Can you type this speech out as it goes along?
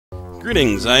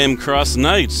Greetings, I am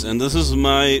CrossKnights, and this is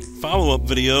my follow-up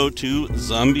video to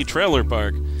Zombie Trailer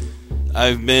Park.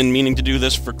 I've been meaning to do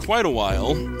this for quite a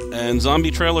while, and Zombie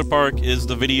Trailer Park is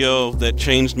the video that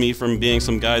changed me from being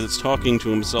some guy that's talking to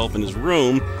himself in his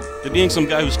room to being some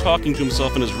guy who's talking to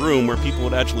himself in his room where people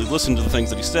would actually listen to the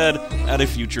things that he said at a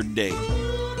future date.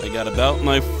 I got about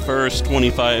my first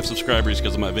 25 subscribers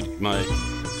because of my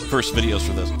first videos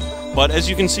for this. But as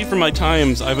you can see from my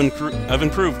times, I've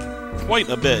improved quite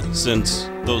a bit since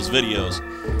those videos.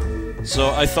 So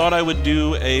I thought I would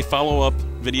do a follow-up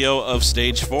video of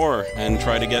Stage 4 and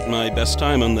try to get my best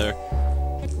time on there.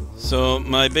 So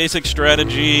my basic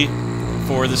strategy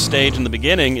for the stage in the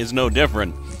beginning is no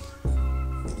different.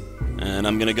 And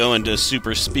I'm gonna go into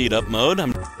super speed up mode.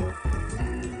 And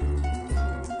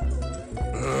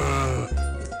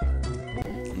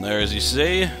there, as you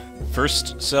see,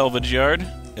 first salvage yard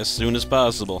as soon as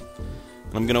possible.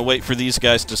 I'm gonna wait for these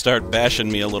guys to start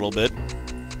bashing me a little bit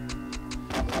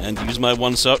and use my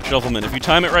one shovelman. If you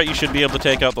time it right, you should be able to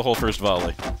take out the whole first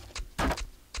volley.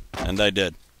 And I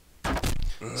did.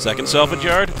 Second salvage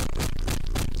yard.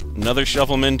 Another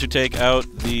shovelman to take out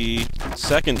the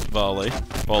second volley.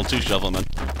 Well, two shovelmen.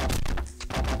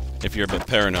 If you're a bit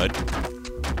paranoid.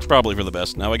 It's probably for the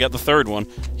best. Now I got the third one.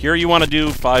 Here you want to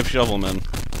do 5 shovelmen.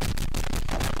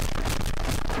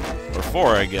 Or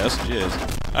 4, I guess. Jeez.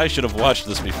 I should have watched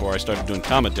this before I started doing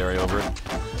commentary over it.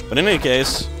 But in any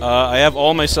case, I have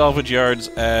all my salvage yards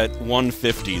at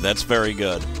 150. That's very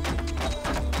good.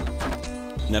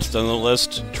 Next on the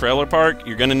list, Trailer Park.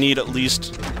 You're going to need at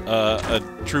least a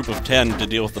troop of 10 to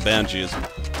deal with the Banshees.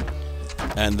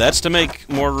 And that's to make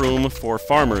more room for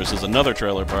farmers, is another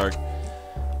trailer park.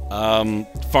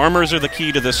 Farmers are the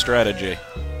key to this strategy.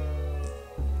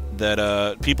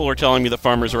 That people are telling me that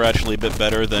farmers are actually a bit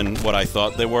better than what I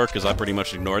thought they were, because I pretty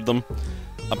much ignored them.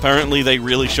 Apparently they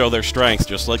really show their strength,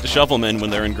 just like the shovelmen when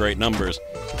they're in great numbers.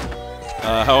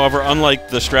 However, unlike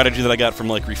the strategy that I got from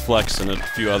like Reflex and a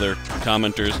few other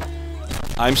commenters,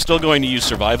 I'm still going to use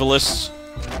survivalists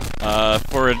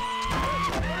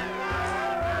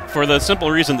for the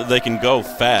simple reason that they can go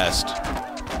fast.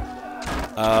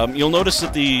 You'll notice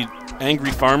that the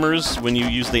angry farmers, when you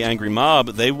use the angry mob,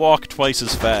 they walk twice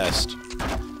as fast.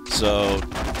 So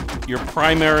your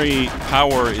primary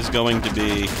power is going to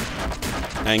be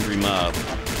angry mob.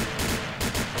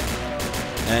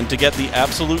 And to get the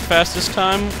absolute fastest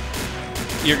time,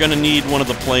 you're going to need one of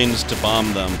the planes to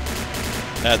bomb them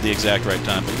at the exact right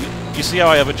time. But you see how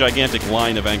I have a gigantic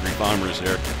line of angry farmers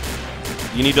here?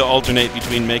 You need to alternate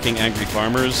between making angry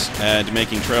farmers and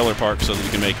making trailer parks so that you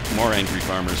can make more angry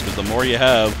farmers, because the more you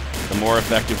have, the more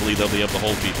effectively they'll be able to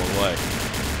hold people away.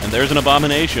 And there's an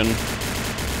abomination.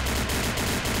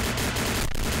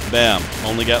 Bam.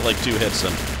 Only got like 2 hits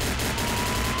in.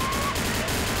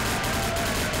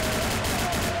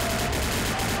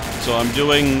 So I'm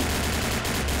doing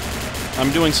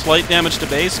slight damage to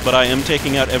base, but I am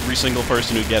taking out every single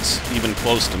person who gets even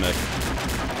close to me.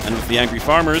 And with the angry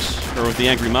farmers, or with the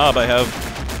angry mob, I have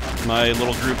my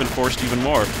little group enforced even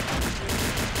more.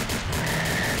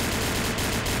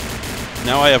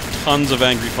 Now I have tons of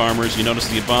angry farmers. You notice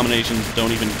the abominations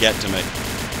don't even get to me.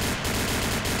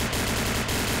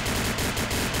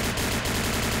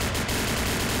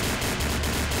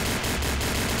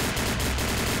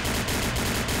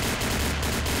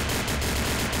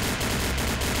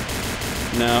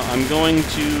 Now I'm going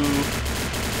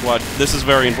to watch. This is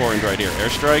very important right here.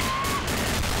 Airstrike.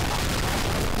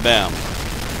 Bam.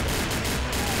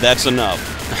 That's enough.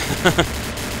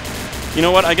 You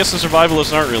know what? I guess the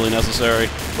survivalists aren't really necessary,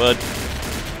 but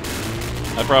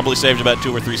I probably saved about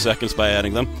 2 or 3 seconds by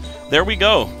adding them. There we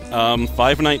go.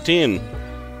 519.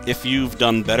 If you've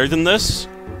done better than this,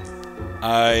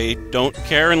 I don't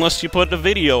care unless you put a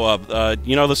video up.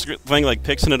 You know this thing like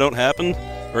pics and it don't happen?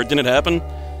 Or it didn't happen?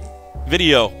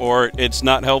 Video, or it's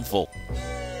not helpful.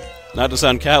 Not to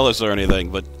sound callous or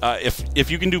anything, but if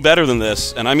you can do better than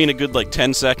this, and I mean a good like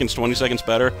 10 seconds, 20 seconds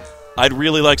better, I'd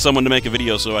really like someone to make a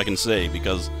video so I can see,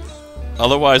 because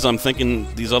otherwise I'm thinking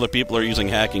these other people are using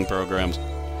hacking programs.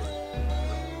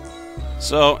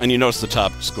 So, and you notice the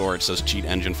top score, it says cheat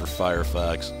engine for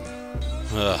Firefox.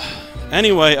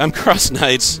 Anyway, I'm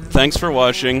CrossKnights. Thanks for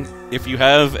watching. If you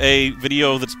have a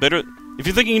video that's better, if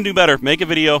you think you can do better, make a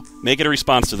video, make it a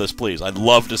response to this, please. I'd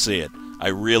love to see it. I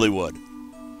really would.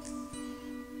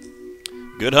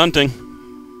 Good hunting.